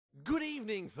Good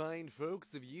evening, fine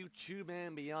folks of YouTube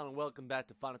and beyond, and welcome back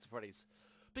to Final Fantasy Freddy's.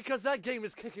 Because that game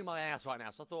is kicking my ass right now,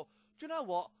 so I thought, do you know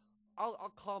what?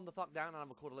 I'll calm the fuck down and I'll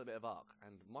record a little bit of Ark.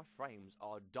 And my frames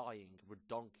are dying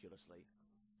redonkulously.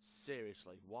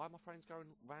 Seriously, why are my frames going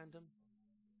random?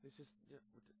 This is... Yeah,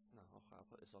 no, I'll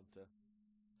put this onto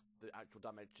the actual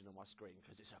dimension on my screen,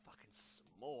 because it's a fucking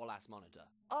small-ass monitor.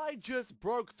 I just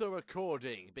broke the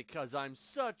recording because I'm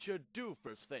such a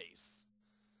doofus face.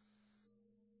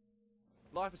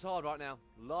 Life is hard right now.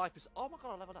 Life is... Oh my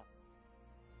god, I leveled up.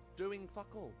 Doing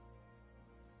fuck all.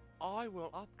 I will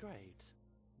upgrade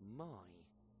my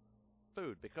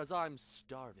food because I'm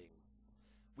starving.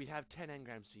 We have 10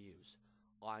 engrams to use.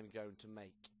 I'm going to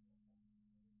make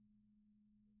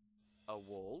a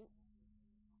wall.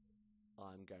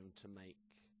 I'm going to make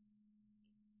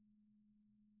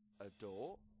a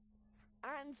door.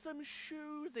 And some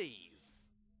shoesies.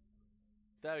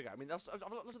 There we go. I mean, I've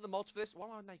looked at the mods for this. Why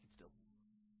am I naked still?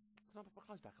 Can I put my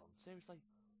clothes back on? Seriously?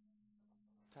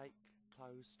 Take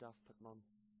clothes, stuff, put them on.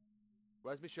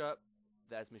 Where's my shirt?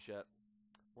 There's my shirt.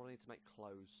 What do I need to make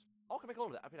clothes? Oh, I can make all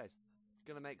of that. Happy days.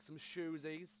 Gonna make some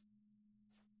shoesies.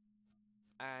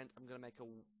 And I'm gonna make a...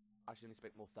 Actually, I need to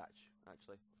make more thatch,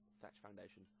 actually. Thatch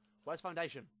foundation. Where's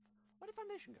foundation? Where did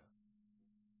foundation go?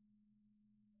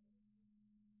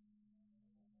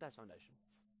 There's foundation.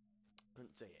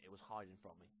 Couldn't see it. It was hiding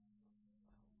from me.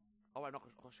 Oh, wait, I've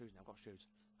got shoes now. I've got shoes.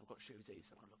 I've got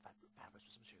shoesies. I've got to look fabulous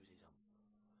with some shoesies on.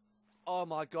 Oh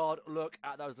my god, look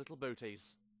at those little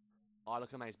booties. Oh,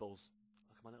 look at amazeballs.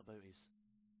 Look at my little booties.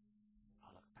 Oh,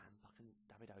 look, man, fucking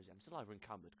dabby dozy. I'm still over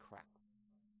encumbered. Crap.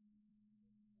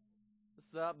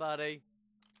 What's up, buddy?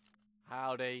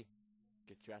 Howdy.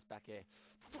 Get your ass back here.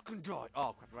 Fucking die.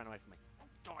 Oh, crap, he ran away from me.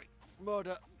 Die.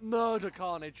 Murder. Murder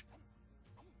carnage.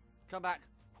 Come back.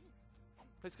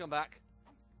 Please come back.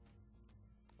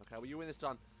 Okay, well, you win this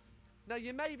time. Now,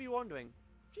 you may be wondering,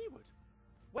 gee, Wood,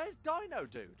 where's Dino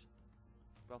Dude?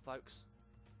 Well, folks,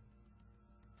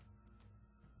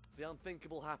 the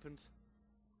unthinkable happened.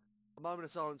 A moment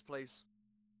of silence, please.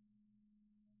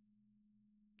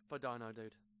 For Dino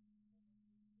Dude.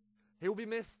 He will be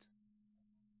missed.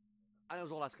 And it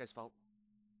was all SK's fault.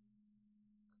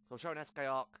 So I'm showing SK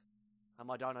Ark and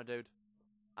my Dino Dude.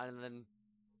 And then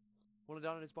one of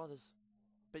Dino Dude's brothers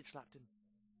bitch slapped him.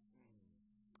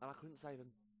 And I couldn't save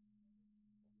him.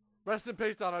 Rest in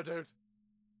peace, Dino Dude.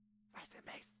 Rest in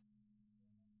peace.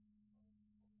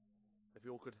 If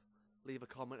you all could leave a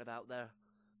comment about their,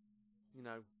 you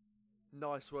know,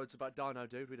 nice words about Dino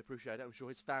Dude, we'd appreciate it. I'm sure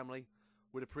his family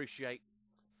would appreciate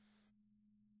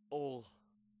all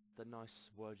the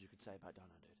nice words you could say about Dino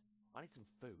Dude. I need some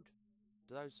food.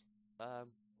 Do those,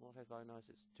 well, taste very nice.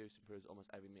 It's juice improves almost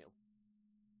every meal.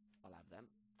 I'll have them.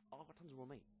 Oh, I've got tons of raw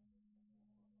meat.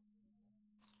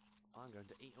 I'm going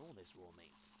to eat all this raw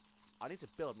meat. I need to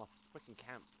build my freaking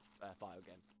camp fire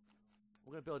again.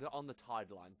 We're going to build it on the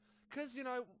tide line. Because, you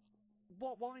know,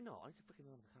 why not? I need to freaking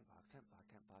build a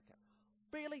campfire.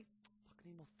 Really?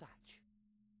 Fucking need more thatch.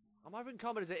 I'm over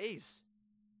encumbered as it is.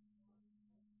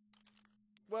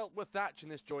 Well, with thatch in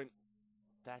this joint.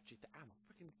 Thatchy. Ow, my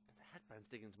freaking headband's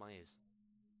digging into my ears.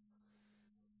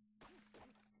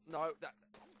 No, that...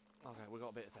 Okay, we got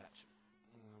a bit of thatch.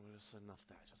 Well, that's enough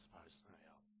thatch, I suppose. There we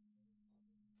are.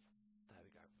 There we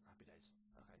go. Happy days.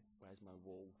 Okay, where's my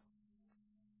wall?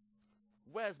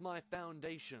 Where's my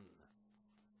foundation?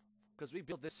 Because we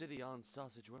built this city on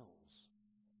sausage rolls.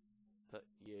 Put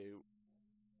you...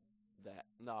 there.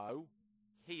 No.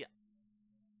 Here.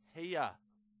 Here.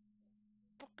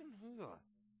 Fucking here.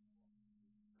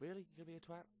 Really? You gonna be a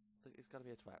twat? I think it's gotta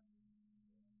be a twat.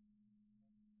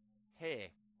 Here.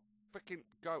 Freaking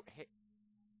go. Here.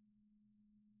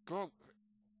 Go.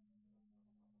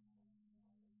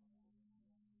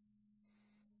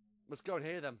 Let's go and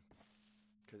hear them.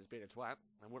 Because it's been a twat.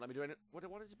 And wouldn't let me do it. What did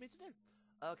it me to do?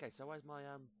 Okay, so where's my,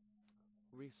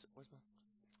 where's my...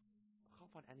 I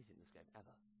can't find anything in this game,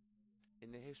 ever.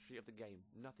 In the history of the game,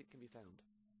 nothing can be found.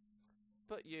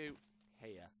 Put you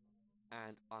here.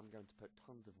 And I'm going to put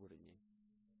tons of wood in you.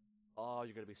 Oh,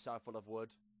 you're going to be so full of wood.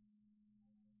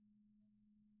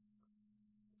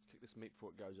 Let's cook this meat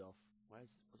before it goes off.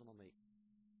 Where's all my meat?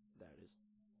 There it is.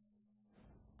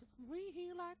 Cause we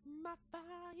light my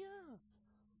fire.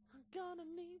 I'm gonna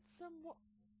need some what?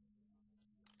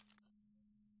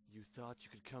 You thought you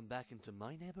could come back into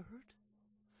my neighborhood?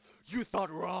 You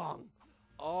thought wrong!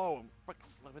 Oh, I'm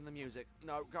freaking loving the music.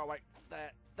 No, go away.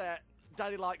 There.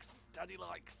 Daddy likes. Daddy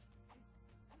likes.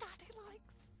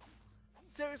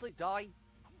 Seriously, die.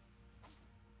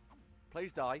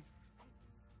 Please die.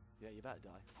 Yeah, you better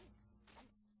die.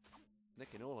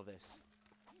 Nicking all of this.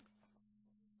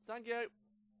 Thank you.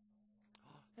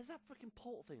 There's that freaking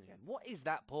portal thing again. What is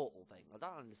that portal thing? I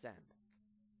don't understand.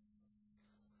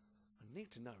 I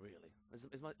need to know, really.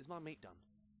 Is my meat done?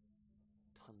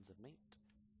 Tons of meat.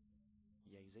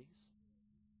 Yeezys.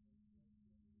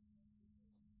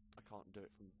 I can't do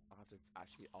it from... I have to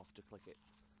actually off to click it.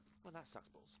 Well, that sucks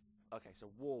balls. Okay,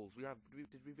 so walls.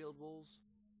 Did we build walls?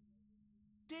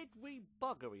 Did we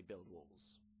buggery build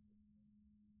walls?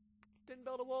 Didn't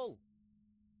build a wall.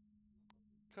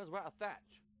 Because we're out of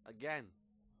thatch. Again.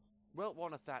 Well, we're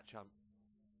on a thatch hunt.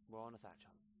 We're on a thatch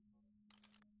hunt.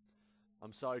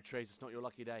 I'm sorry, Trace, it's not your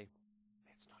lucky day.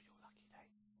 It's not your lucky day.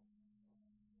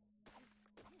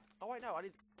 Oh, wait, no, I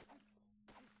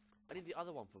need the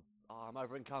other one for... Oh, I'm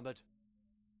over encumbered.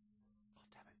 God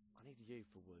damn it. I need you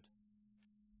for wood.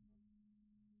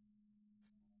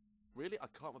 Really? I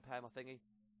can't repair my thingy?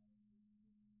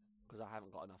 Because I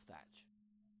haven't got enough thatch.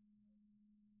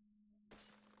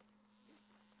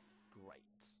 Great.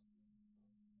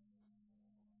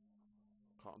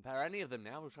 Can't repair any of them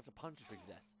now. We'll just have to punch a tree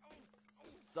to death.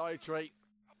 Sorry, tree.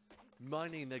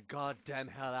 Mining the goddamn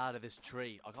hell out of this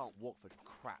tree. I can't walk for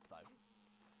crap, though.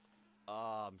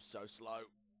 Oh, I'm so slow.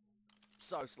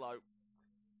 So slow.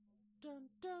 Dun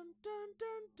dun dun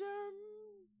dun dun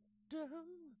dun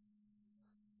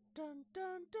dun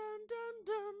dun dun dun dun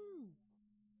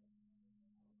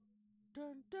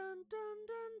dun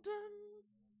dun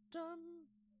dun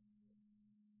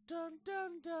dun dun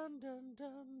dun dun dun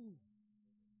dun.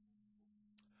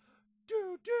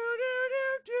 Do do do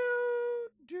do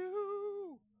do do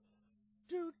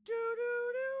do do do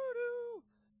do.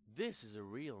 This is a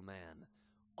real man.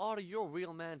 Order your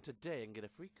real man today and get a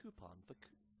free coupon for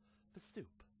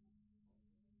soup.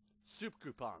 Soup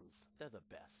coupons. They're the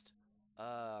best.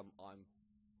 Can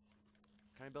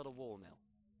I build a wall now?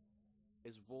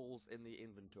 Is walls in the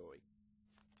inventory?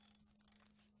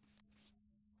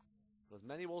 As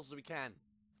many walls as we can.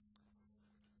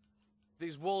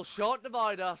 These walls shan't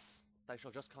divide us. They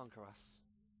shall just conquer us.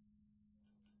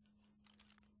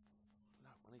 No,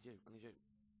 I need you. I need you.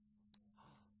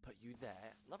 Put you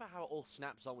there. Love how it all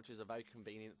snaps on, which is a very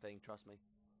convenient thing, trust me.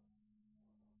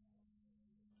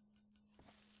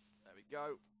 There we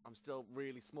go. I'm still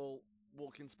really small.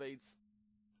 Walking speeds.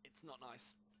 It's not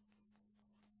nice.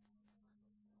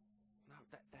 No,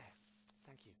 there.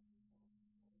 Thank you.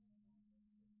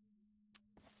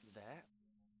 There.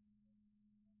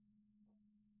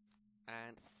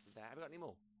 And there. Have we got any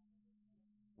more?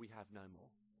 We have no more.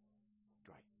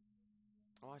 Great.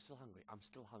 Oh, I'm still hungry. I'm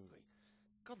still hungry.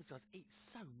 God, this guy's eat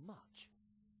so much.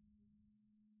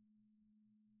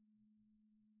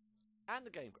 And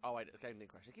the game... Oh, wait, the game didn't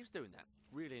crash. It keeps doing that.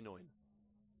 Really annoying.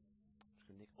 Just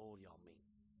gonna nick all your meat.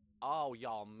 Oh,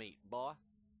 your meat, boy.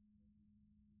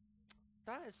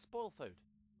 That is spoiled food.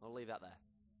 I'll leave that there.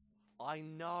 I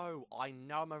know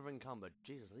I'm over encumbered.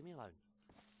 Jesus, leave me alone.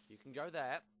 You can go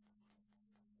there.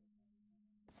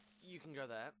 You can go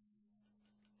there.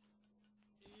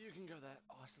 You can go there.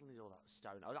 Oh, I still need all that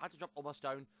stone. I had to drop all my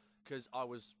stone because I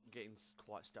was getting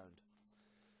quite stoned.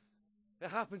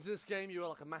 It happens in this game. You are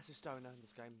like a massive stoner in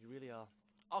this game. You really are.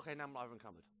 Okay, now I'm over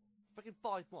encumbered. Freaking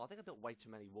 5 more. I think I built way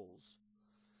too many walls.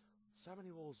 So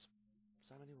many walls.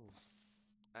 So many walls.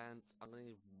 And I'm going to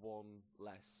need one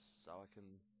less so I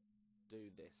can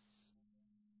do this.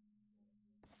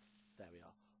 There we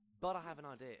are. But I have an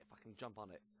idea if I can jump on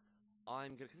it.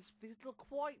 I'm going to... Because these look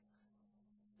quite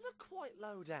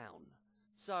low down.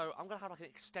 So I'm going to have like an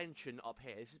extension up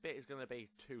here. This bit is going to be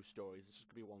 2 stories. This is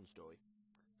going to be 1 story.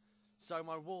 So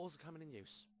my walls are coming in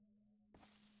use.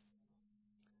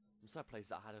 I'm so pleased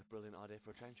that I had a brilliant idea for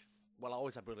a change. Well, I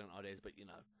always have brilliant ideas, but you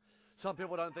know. Some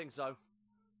people don't think so.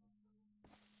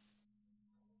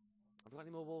 Have I got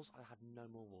any more walls? I have no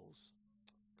more walls.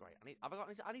 Great.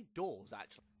 I need doors,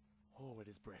 actually. Oh, it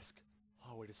is brisk.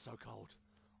 Oh, it is so cold.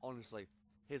 Honestly.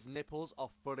 His nipples are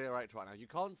fully erect right now. You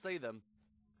can't see them.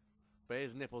 But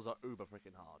his nipples are uber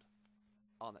freaking hard.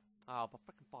 Aren't they? Oh, but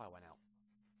freaking fire went out.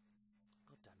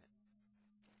 God damn it.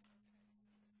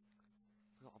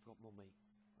 I've got more meat.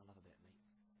 I love a bit of meat.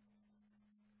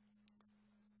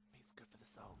 Meat's good for the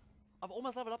soul. I've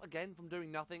almost leveled up again from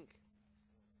doing nothing.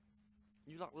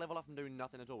 You like level up from doing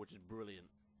nothing at all, which is brilliant.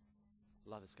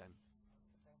 Love this game.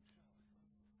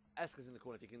 Esker's in the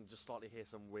corner if you can just slightly hear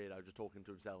some weirdo just talking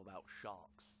to himself about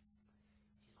sharks.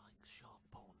 He likes shark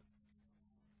porn.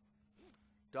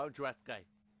 Don't you, SK?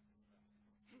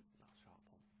 Loves shark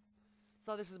porn.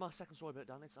 So this is my second story bit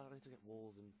done. I need to get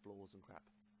walls and floors and crap.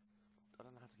 I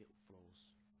don't know how to get floors.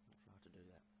 Not sure how to do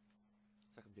that.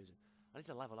 So confusing. I need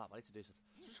to level up. I need to do something.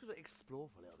 So I'm just going to explore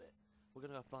for a little bit. We're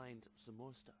going to go find some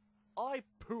more stuff. I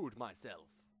pooed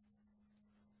myself.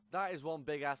 That is one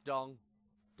big ass dong.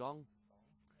 Dong?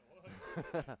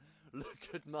 Look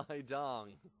at my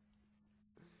dong.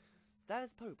 That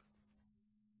is poop.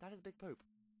 That is big poop.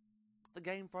 The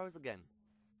game froze again.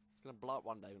 It's gonna blow up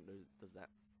one day when it does that.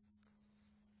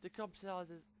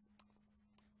 Decompsizes.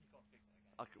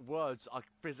 Words, I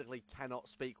physically cannot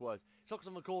speak words. It's not because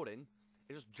I'm recording.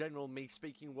 It's just general me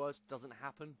speaking words doesn't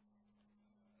happen.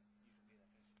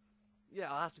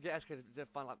 Yeah, I have to get SK to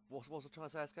find like, what's I trying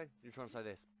to say, SK? You're trying to say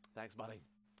this. Thanks, buddy.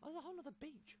 Oh, there's a whole other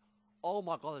beach. Oh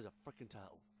my god, there's a freaking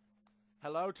turtle.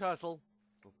 Hello, turtle.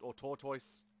 Or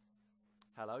tortoise.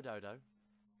 Hello, Dodo.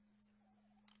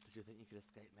 Did you think you could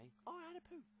escape me? Oh, I had a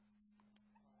poo.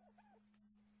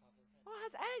 Oh, it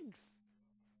has eggs.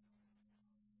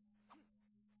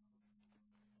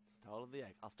 Stole the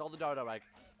egg. I stole the dodo egg.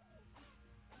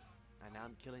 And now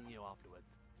I'm killing you afterwards.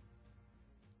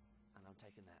 And I'm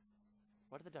taking that.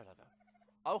 Where did the dodo go?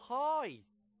 Oh, hi!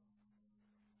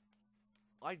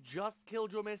 I just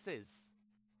killed your missus.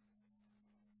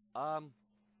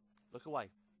 Look away.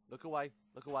 Look away.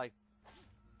 Look away.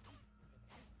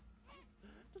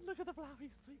 Just look at the flower, you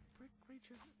sweet prick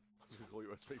creature. I was going to call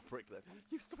you a sweet prick then.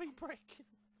 You sweet prick!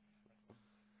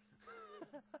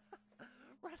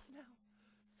 Rest now.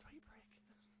 Sweet prick.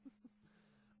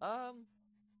 I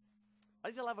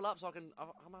need to level up so I can...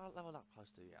 I'm leveled up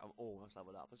close to you. I'm almost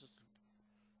leveled up. Let's just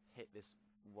hit this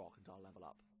rock until I level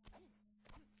up.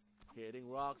 Hitting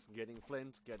rocks, getting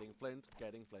flint, getting flint,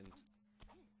 getting flint.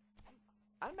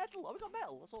 And metal! Oh, we got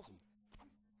metal! That's awesome.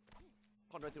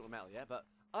 Can't do anything with metal yet, but...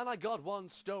 And I got 1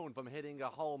 stone from hitting a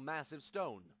whole massive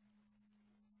stone.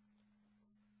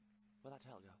 Where'd that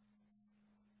turtle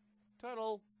go?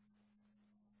 Turtle!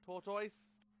 Tortoise!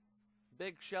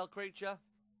 Big shell creature!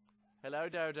 Hello,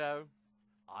 Dodo.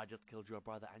 I just killed your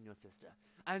brother and your sister.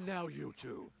 And now you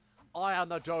too. I am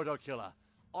the dodo killer.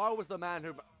 I was the man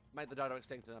who made the dodo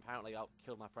extinct, and apparently I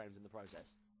killed my friends in the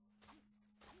process.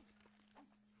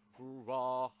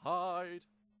 Rawhide.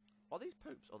 Are these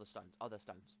poops or the stones? Oh, they're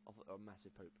stones. Oh,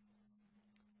 massive poop.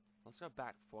 Let's go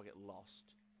back before I get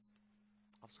lost.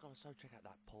 I've just got to check out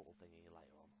that portal thingy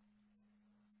later on.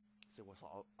 See what's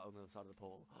like on the other side of the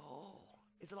portal. Oh,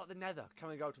 is it like the nether? Can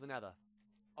we go to the nether?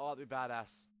 Oh, that'd be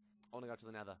badass. I want to go to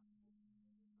the nether.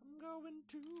 I'm going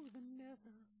to the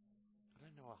nether. I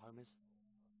don't know where home is.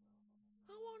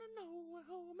 I want to know where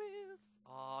home is.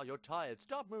 Ah, you're tired.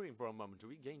 Stop moving for a moment to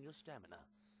regain your stamina.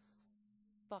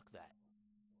 Fuck that.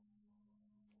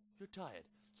 You're tired.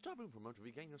 Stop moving for a moment to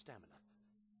regain your stamina.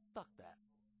 Fuck that.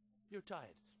 You're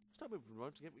tired. Stop moving for a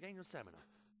moment to regain your stamina.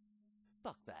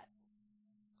 Fuck that.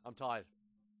 I'm tired.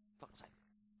 Fuck's sake.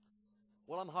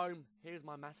 Well, I'm home. Here's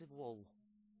my massive wall.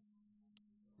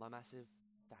 My massive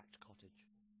thatched cottage.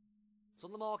 It's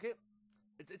on the market.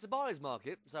 It's a buyer's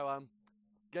market, so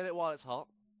get it while it's hot.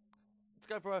 Let's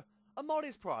go for a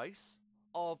modest price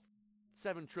of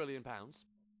 £7 trillion.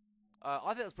 I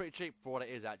think that's pretty cheap for what it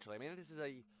is, actually. I mean, this is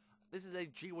a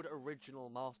G-Wood original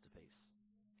masterpiece.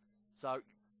 So,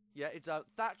 yeah, it's a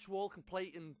thatch wall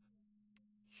complete in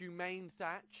humane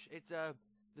thatch. It's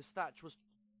this thatch was,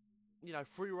 you know,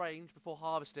 free range before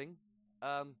harvesting.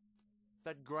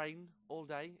 Fed grain all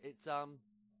day. It's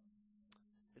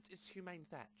humane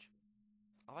thatch.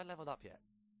 Have I leveled up yet?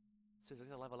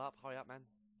 Seriously, level up? Hurry up, man.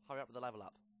 Hurry up with the level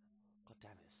up. God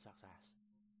damn it, this sucks ass.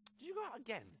 Did you go out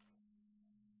again?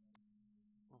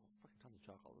 Oh, freaking tons of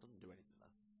charcoal. It doesn't do anything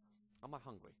though. Am I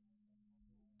hungry?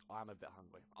 I am a bit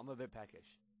hungry. I'm a bit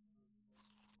peckish.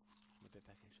 I'm a bit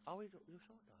peckish. Oh, your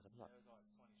shark died. I'm like... Yeah, it was like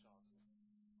 20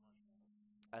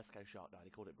 sharks. SK Shark died.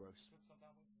 He called it Bruce.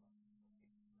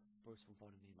 Bruce from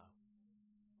Finding Nemo.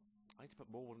 I need to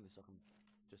put more wood in this so I can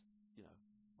just, you know,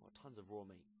 I've got tons of raw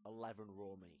meat. 11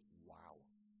 raw meat. Wow.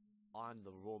 I'm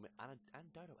the raw meat. And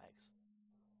dodo eggs.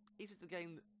 Eat it to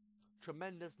gain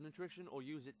tremendous nutrition or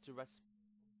use it to recipe.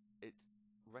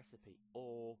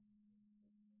 Or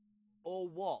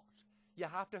what? You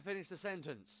have to finish the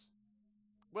sentence.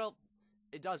 Well,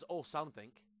 it does or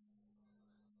something.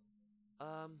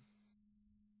 What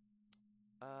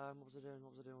was I doing?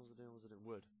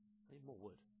 Wood. I need more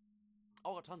wood.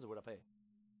 Oh, I've got tons of wood up here.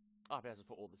 Oh, I better just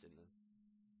put all this in then.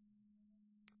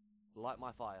 Light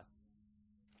my fire.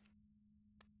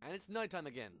 And it's nighttime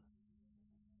again.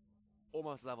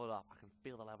 Almost leveled up. I can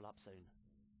feel the level up soon.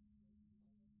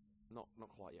 Not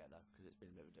quite yet though, because it's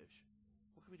been a bit of a douche.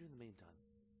 What can we do in the meantime?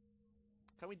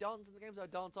 Can we dance in the game? Is there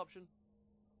a dance option?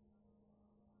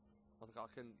 I think I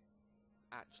can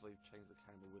actually change the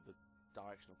camera with the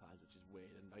directional pads, which is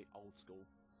weird and very old school.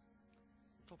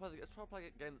 Let's try to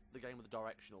play the game with the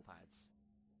directional pads.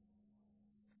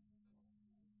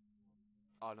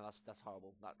 Oh no, that's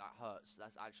horrible. That hurts.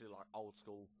 That's actually like old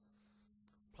school.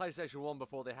 PlayStation 1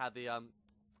 before they had the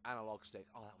analog stick.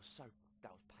 Oh, that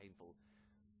was painful.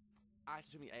 It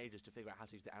actually took me ages to figure out how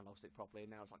to use the analog stick properly,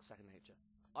 and now it's like second nature.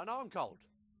 I know I'm cold.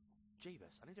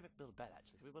 Jeebus, I need to build a bed,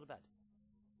 actually. Can we build a bed?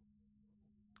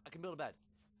 I can build a bed.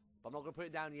 But I'm not going to put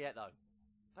it down yet, though.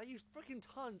 I used freaking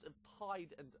tons of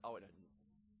hide and... Oh, I didn't.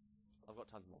 I've got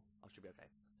tons more. I should be okay.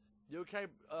 You okay,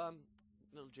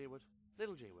 little G-Wood?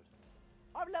 Little G-Wood.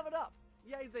 I've leveled up!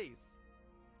 Yay, these!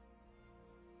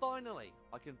 Finally,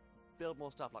 I can build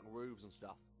more stuff, like roofs and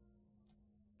stuff.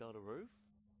 Build a roof?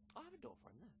 I have a door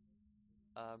frame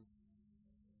there.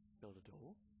 Build a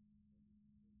door.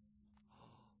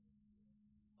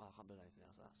 Oh, I can't build anything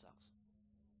else, that sucks.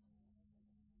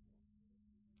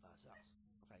 That sucks.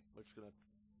 Okay, we're just gonna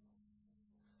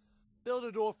build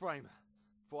a door frame.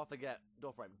 Before I forget,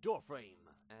 door frame. Door frame!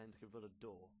 And can we build a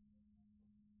door?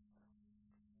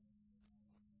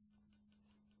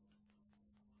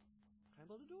 Can I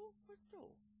build a door? Where's the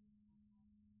door?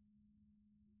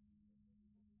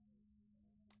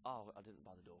 Oh, I didn't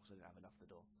buy the door because I didn't have enough for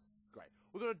the door. Great.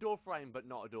 We've got a door frame, but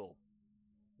not a door.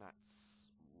 That's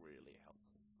really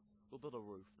helpful. We'll build a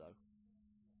roof, though.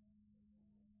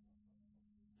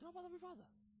 Did I buy the roof either?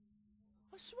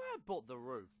 I swear I bought the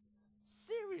roof.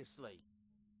 Seriously.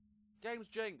 Game's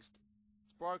jinxed.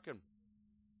 It's broken.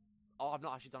 Oh, I've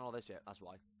not actually done all this yet. That's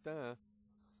why. Duh.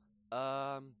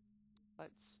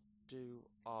 Let's do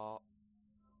our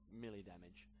melee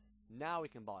damage. Now we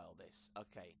can buy all this.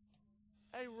 Okay.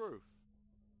 A roof.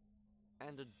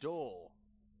 And a door.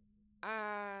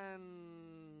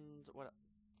 And... What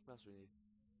else do we need?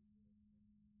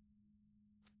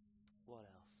 What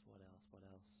else? What else? What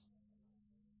else?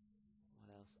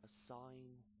 What else? A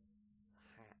sign.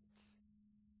 Hat.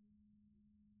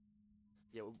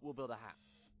 Yeah, we'll build a hat.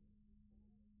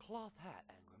 Cloth hat,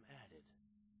 Angram added.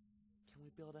 Can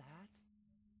we build a hat?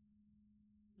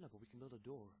 No, but we can build a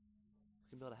door. We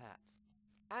can build a hat.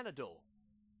 And a door.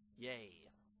 Yay.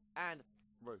 And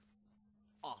roof.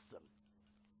 Awesome.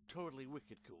 Totally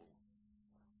wicked cool.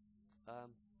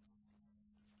 Can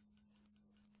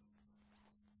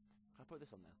I put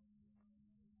this on there?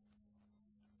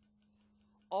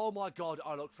 Oh my god,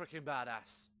 I look freaking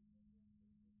badass.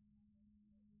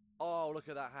 Oh, look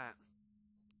at that hat.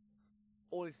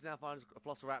 All I need to now find is a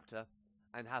Velociraptor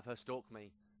and have her stalk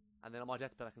me. And then on my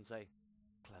deathbed I can say,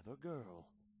 clever girl.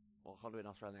 Well, I can't do it in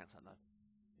Australian accent though.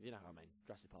 You know what I mean.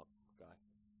 Jurassic Park guy.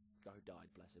 Guy who died,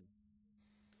 bless him.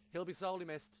 He'll be sorely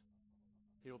missed.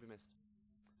 He will be missed.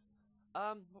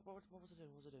 What was I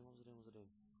doing? What was I doing? What was I doing? What was I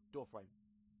doing? Door frame.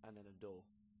 And then a door.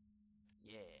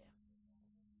 Yeah.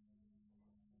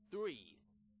 3.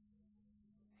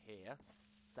 Here.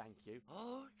 Thank you.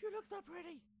 Oh, you look so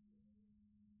pretty.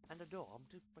 And a door. I'm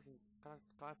too freaking... Can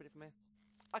I open it from here?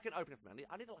 I can open it from here.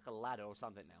 I need like a ladder or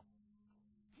something now.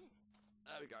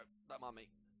 There we go. Don't mind me.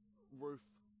 Roof.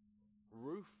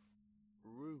 Roof.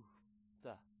 Roof.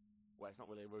 There. Well, it's not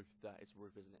really a roof there. It's a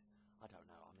roof, isn't it? I don't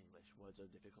know. I'm English. Words are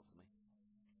difficult for me.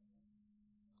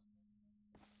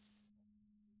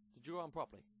 Did you go on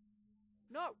properly?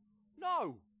 No!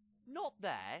 No! Not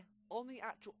there! On the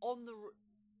actual... On the...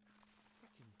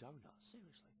 Freaking donut.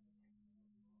 Seriously.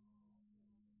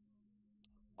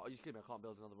 Oh, you kidding me? I can't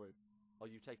build another roof. Oh,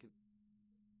 you taking...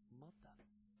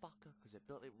 Motherfucker. Because it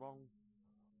built it wrong.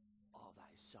 Oh, that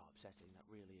is so upsetting. That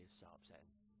really is so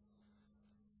upsetting.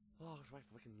 Oh, I have to wait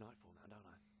for freaking nightfall now, don't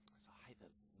I? I hate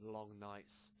the long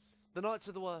nights. The nights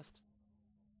are the worst.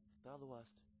 They are the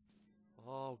worst.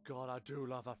 Oh god, I do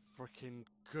love a freaking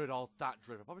good old thatch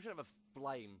roof. I probably should have a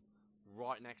flame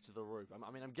right next to the roof.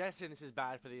 I mean, I'm guessing this is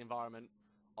bad for the environment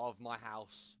of my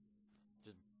house.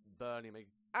 Just burning me.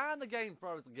 And the game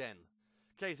froze again.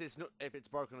 In case it's not, if it's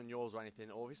broken on yours or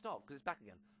anything, or if it's not, because it's back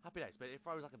again. Happy days, but it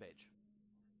froze like a bitch.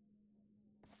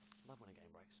 Love when a game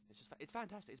breaks. It's just, it's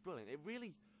fantastic. It's brilliant. It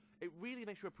really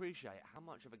makes you appreciate how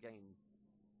much of a game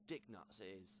dick nuts it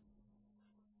is.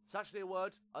 It's actually a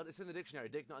word. It's in the dictionary.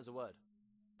 Dick nut is a word.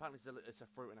 Apparently it's a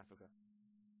fruit in Africa.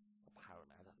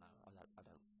 Apparently, I don't know. I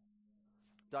don't.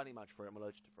 Don't eat much fruit. I'm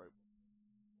allergic to fruit.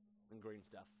 And green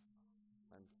stuff.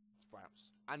 And sprouts.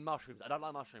 And mushrooms. I don't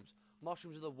like mushrooms.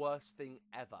 Mushrooms are the worst thing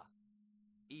ever.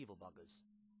 Evil buggers.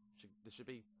 They should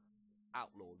be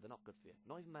outlawed. They're not good for you.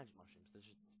 Not even magic mushrooms. They're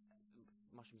just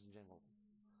mushrooms in general.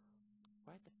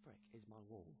 Where the frick is my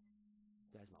wall?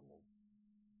 There's my wall.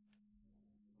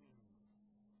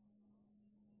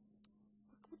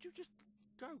 Would you just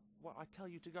go what I tell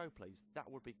you to go, please?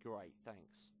 That would be great,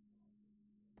 thanks.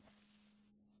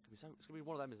 It's gonna be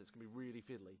one of them, isn't it? It's gonna be really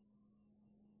fiddly.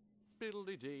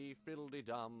 Fiddly-dee,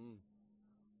 fiddly-dum.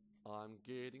 I'm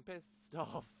getting pissed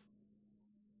off.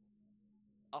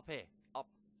 Up here. Up.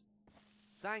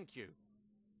 Thank you.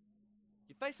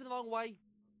 You're facing the wrong way.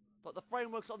 Like, the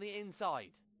framework's on the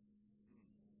inside.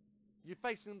 You're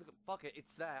facing the... Fuck it,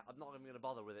 it's there. I'm not even going to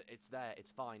bother with it. It's there.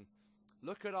 It's fine.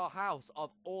 Look at our house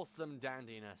of awesome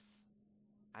dandiness.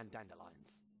 And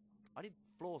dandelions. I need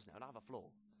floors now. I don't have a floor.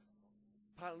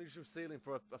 Apparently she's ceiling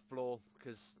for a floor,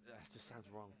 because it just sounds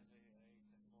wrong.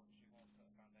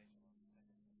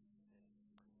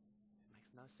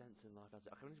 Makes no sense in life, does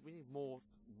it? We need more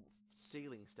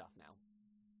ceiling stuff now.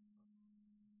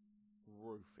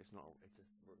 Roof. It's not a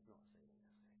roof, not a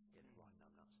ceiling. Get it right,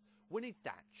 numbnuts. We need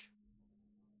thatch.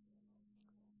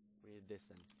 We need this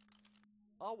then.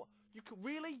 Oh, you can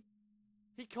really?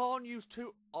 He can't use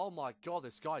two. Oh my god,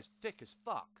 this guy's thick as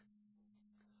fuck.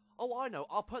 Oh, I know.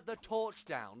 I'll put the torch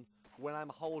down when I'm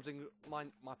holding my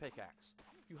pickaxe.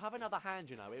 You have another hand,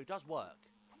 you know. It does work.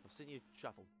 I've seen you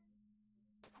shuffle.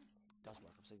 It does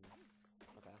work. I've seen you.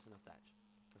 Okay, that's enough thatch.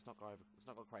 Let's not go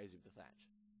crazy with the thatch.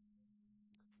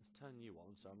 Let's turn you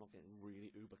on so I'm not getting really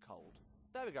uber cold.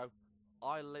 There we go.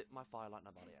 I lit my fire like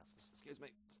nobody else. Excuse me.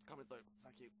 It's coming through.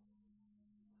 Thank you.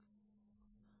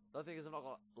 The thing is, I've not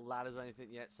got ladders or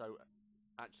anything yet, so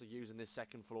actually using this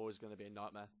second floor is going to be a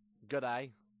nightmare.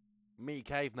 G'day. Me,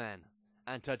 Caveman.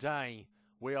 And today,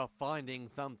 we are finding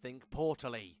something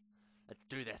portally. Let's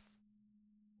do this.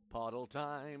 Portal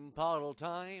time, portal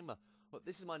time. Well,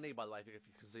 this is my knee, by the way, if you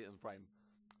can see it in frame.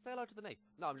 Say hello to the knee.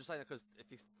 No, I'm just saying that because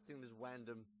if you think this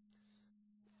random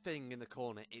thing in the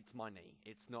corner, it's my knee.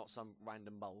 It's not some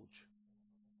random bulge.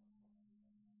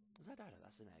 Is that dodo?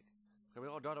 That's an egg. Okay, we've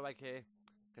got a dodo egg here.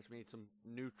 Guess we need some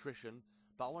nutrition.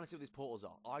 But I want to see what these portals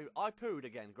are. I pooed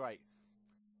again. Great.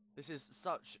 This is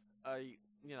such a,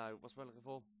 you know, what's what I'm looking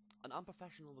for? An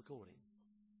unprofessional recording.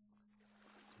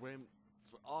 Swim.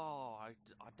 Oh, I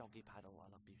doggy paddle. I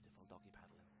love beautiful doggy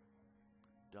paddling.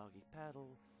 Doggy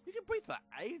paddle. You can breathe for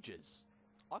ages.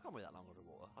 I can't breathe that long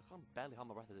underwater. I can't barely hold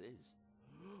my breath as it is.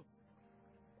 As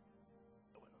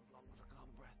long as I can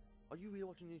hold my breath. Are you really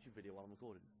watching a YouTube video while I'm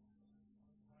recording?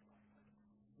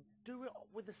 Do it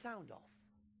with the sound off.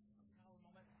 How am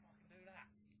I meant to fucking do that?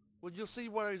 Well, you'll see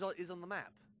where he's on the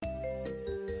map.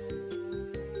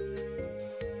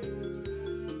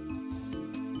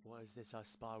 What is this I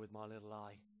spy with my little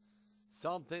eye?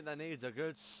 Something that needs a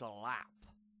good slap.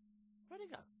 Where'd he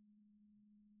go?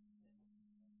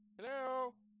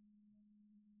 Hello?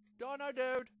 Dino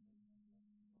Dude?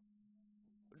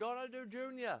 Dino Dude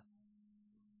Jr.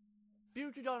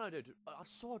 Future Dino Dude. I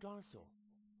saw a dinosaur.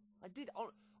 I did.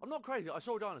 I'm not crazy. I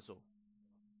saw a dinosaur.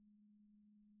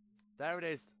 There it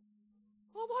is.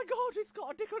 Oh my god, it's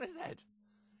got a dick on its head.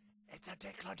 It's a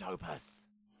Diplodocus.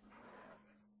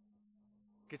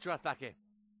 Get your ass back here.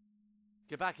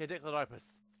 Get back here, Diplodocus.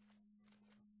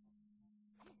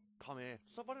 Come here.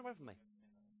 Stop running away from me.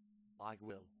 I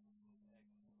will.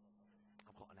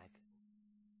 I've got an egg.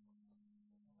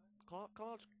 Can't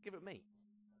I just give it me?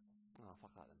 Oh,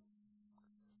 fuck that then.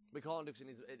 We can't do because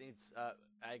it needs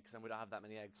eggs and we don't have that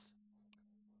many eggs.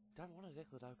 Don't want a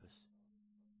Diplodocus.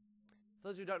 For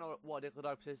those who don't know what a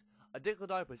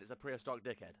Diplodocus is a prehistoric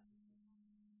dickhead.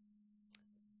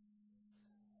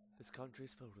 This country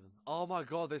is filled with them. Oh my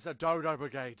god, there's a dodo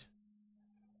brigade.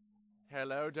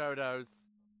 Hello, dodos.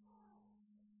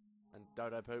 And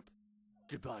dodo poop.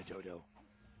 Goodbye, dodo.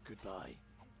 Goodbye.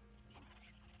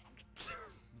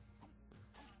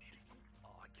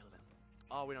 Oh, I killed him.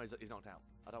 Oh, we know he's knocked out.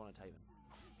 I don't want to tame him.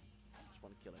 I just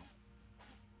want to kill him.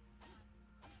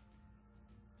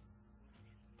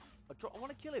 I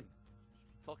want to kill him.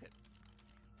 Fuck it.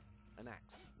 An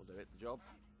axe will do it. The job.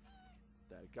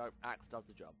 There we go. Axe does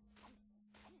the job.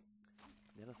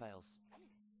 Never fails.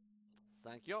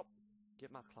 Thank you.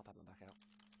 Get my club hammer back out.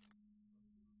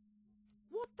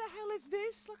 What the hell is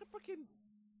this? It's like a freaking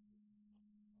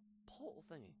portal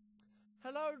thingy.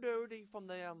 Hello, dude. From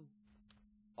the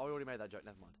Oh, we already made that joke.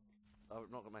 Never mind. I'm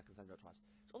not gonna make the same joke twice.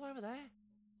 It's all over there.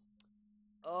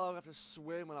 Oh, I have to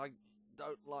swim when I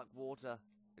don't like water.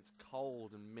 It's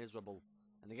cold and miserable,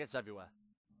 and it gets everywhere.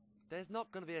 There's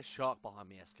not going to be a shark behind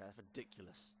me, SK. That's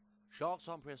ridiculous. Sharks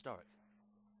aren't prehistoric.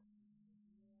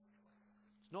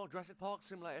 It's not Jurassic Park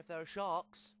Simulator if there are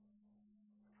sharks.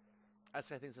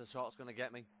 SK thinks the shark's going to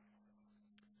get me.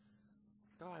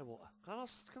 Go away, water. Can I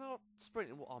not sprint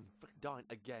in water? I'm freaking dying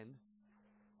again.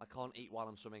 I can't eat while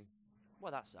I'm swimming.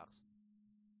 Well, that sucks.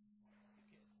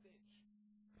 You get a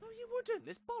stitch. No, you wouldn't.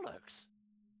 It's bollocks.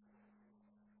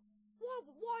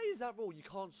 Why is that rule? You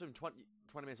can't swim 20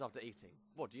 minutes after eating.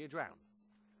 What, do you drown?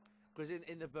 Because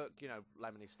in the book, you know,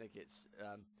 Lemony Snicket's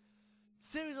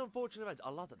series of unfortunate events. I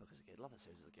love that book as a kid. I love that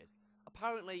series as a kid.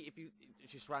 Apparently,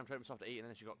 she swam 20 minutes after eating, and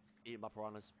then she got eaten by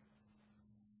piranhas.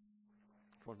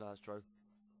 If you want to know that's true.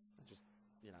 And just,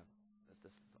 you know,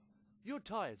 that's You're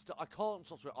tired. I can't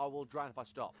stop swimming. I will drown if I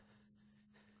stop.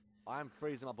 I am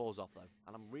freezing my balls off though,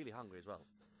 and I'm really hungry as well.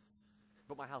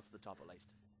 But my health's at the top at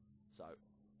least. So,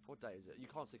 what day is it? You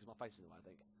can't see because my face is in the way, I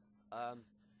think.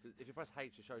 If you press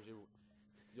H, it shows you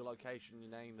your location, your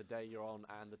name, the day you're on,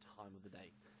 and the time of the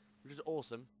day. Which is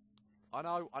awesome. I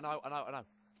know. Okay, I've got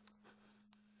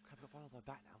to find all the way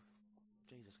back now.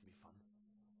 Jesus, this could be fun.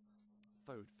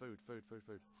 Food.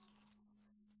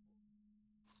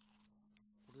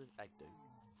 What does this egg do?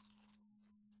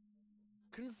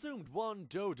 Consumed 1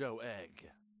 dodo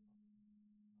egg.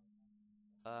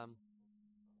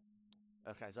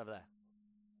 Okay, it's over there.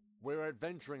 We're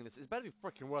adventuring this. It's better be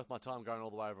freaking worth my time going all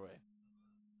the way over here.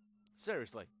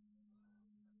 Seriously.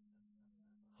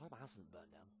 I hope my house isn't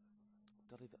burned down.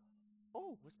 Did I leave it?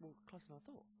 Oh, it's more close than I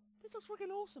thought. This looks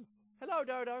freaking awesome. Hello,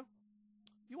 Dodo.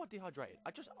 You are dehydrated.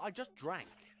 I just drank.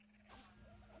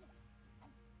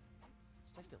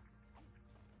 Stay still.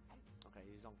 Okay,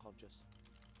 he's unconscious.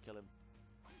 Kill him.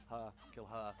 Her. Kill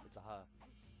her. It's a her.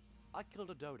 I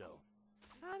killed a dodo.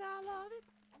 And I love it.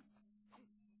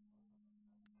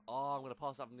 Oh, I'm going to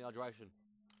pass up from the hydration.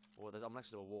 Well, I'm next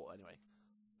to a water anyway.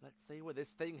 Let's see what this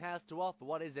thing has to offer.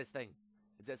 What is this thing?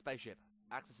 It's a spaceship.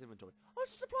 Access inventory. Oh,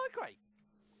 it's a supply crate.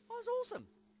 Oh, that's awesome.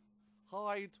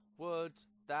 Hide, wood,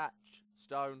 thatch,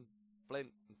 stone,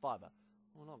 flint, and fibre.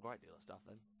 Well, not a great deal of stuff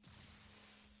then.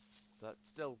 But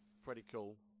still pretty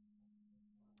cool.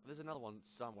 There's another one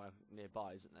somewhere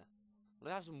nearby, isn't there?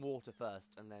 We'll have some water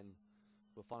first, and then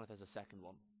we'll find if there's a second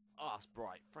one. Oh, it's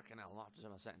bright. Frickin' hell, I'll have to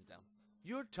turn my settings down.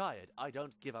 You're tired. I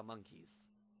don't give a monkeys.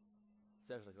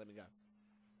 Seriously, let me go.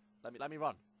 Let me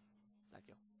run. Thank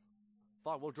you.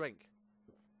 Fine, we'll drink.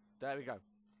 There we go.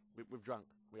 We've drunk.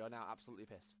 We are now absolutely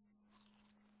pissed.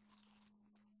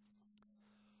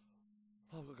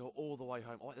 Oh, I've got to go all the way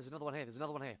home. Oh, wait, there's another one here. We've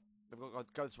got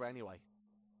to go this way anyway.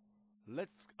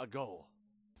 Let's go.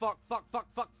 Fuck,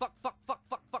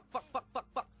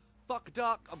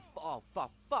 duck. Oh, for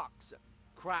fuck's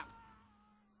crap.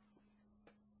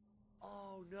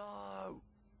 Oh, no.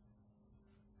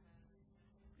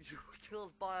 You were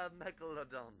killed by a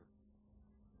megalodon.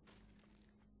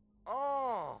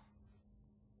 Oh.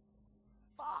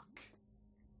 Fuck.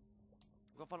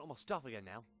 I've got to find all my stuff again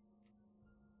now.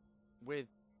 With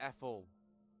F all.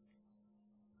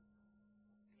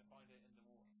 Gonna find it in the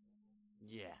water.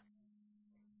 Yeah.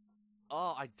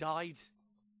 Oh, I died.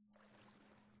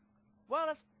 Well,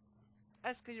 that's...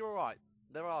 Eska, you're alright.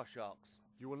 There are sharks.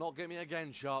 You will not get me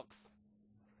again, sharks.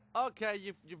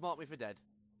 Okay, you've marked me for dead.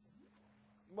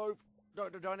 Move.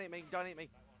 Don't eat me. Don't eat me.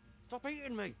 Stop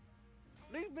eating me.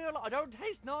 Leave me alone. I don't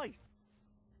taste nice.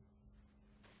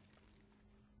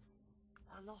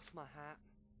 I lost my hat.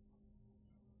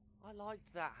 I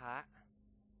liked that hat.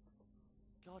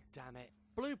 God damn it.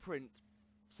 Blueprint.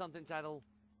 Something saddle.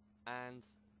 And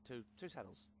two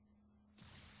saddles.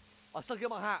 I still get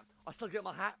my hat. My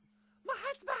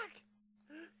hat's back.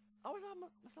 I was on my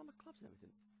clubs and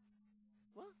everything.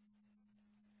 What?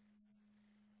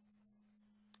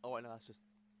 Oh wait, no, that's just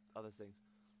other things.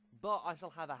 But I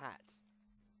still have a hat.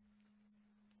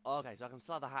 Okay, so I can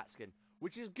still have the hat skin,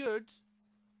 which is good.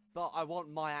 But I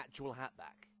want my actual hat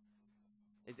back.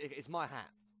 It's my hat.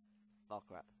 Oh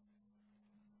crap.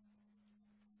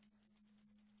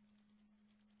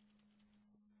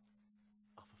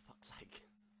 Oh, for fuck's sake.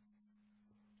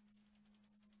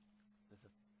 There's a...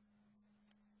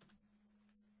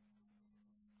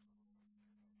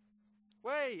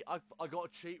 Wait! I got a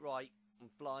cheat right. I'm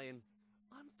flying.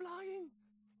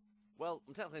 Well,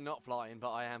 I'm technically not flying,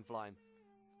 but I am flying.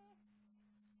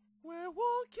 We're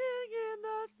walking in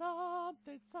the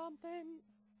something.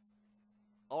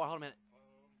 Oh, hold a minute.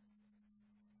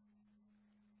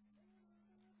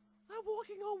 I'm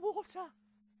walking on water.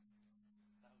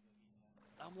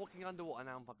 I'm walking underwater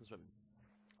now. I'm fucking swimming.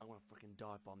 I want to freaking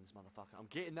dive bomb this motherfucker. I'm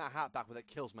getting that hat back when it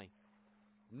kills me.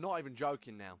 I'm not even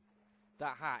joking now.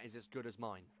 That hat is as good as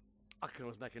mine. I can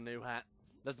always make a new hat.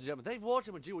 Ladies and gentlemen, thank you for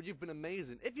watching with you. You've been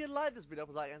amazing. If you like this video,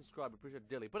 please like and subscribe. Appreciate it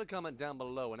dearly. Put a comment down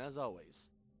below, and as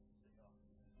always,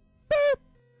 boop!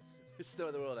 It's still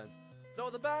where the world ends. Not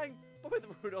with a bang, but with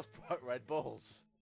Rudolph's bright red balls.